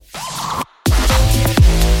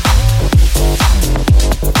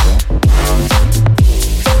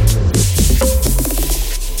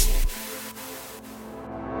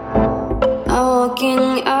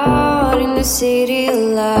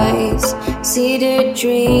see the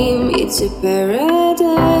dream, it's a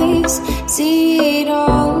paradise. See it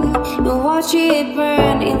all and watch it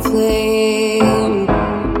burn in flame.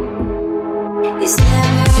 It's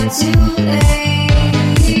never too late.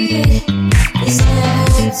 It's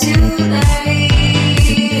never too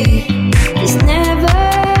late. It's never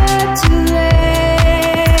too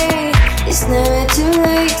late. It's never too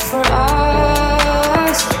late for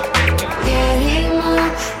us. Get him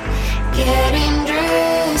up, get him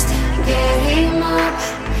dressed. Get him up,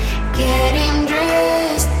 get him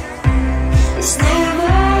dressed. It's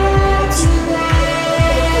never too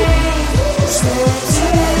late. It's never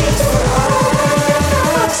too late for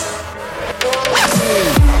us.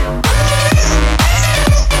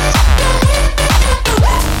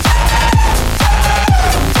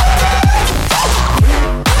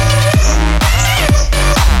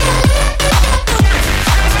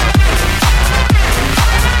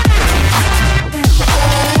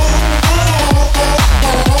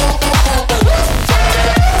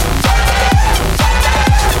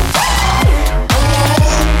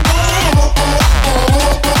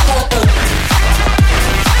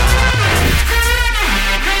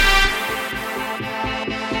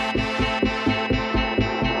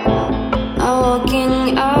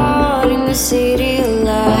 Walking out in the city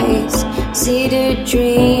lights, see the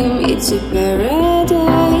dream, it's a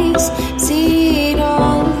paradise. See it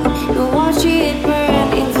all and watch it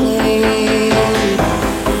burn in flame.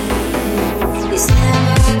 It's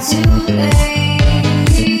never too late.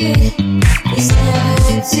 It's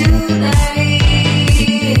never too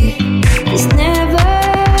late. It's never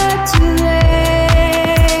too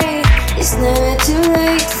late. It's never too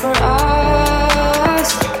late for us.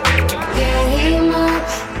 Get him up,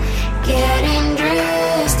 get him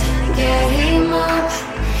dressed. Get him up,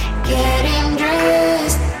 get him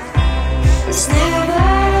dressed. It's never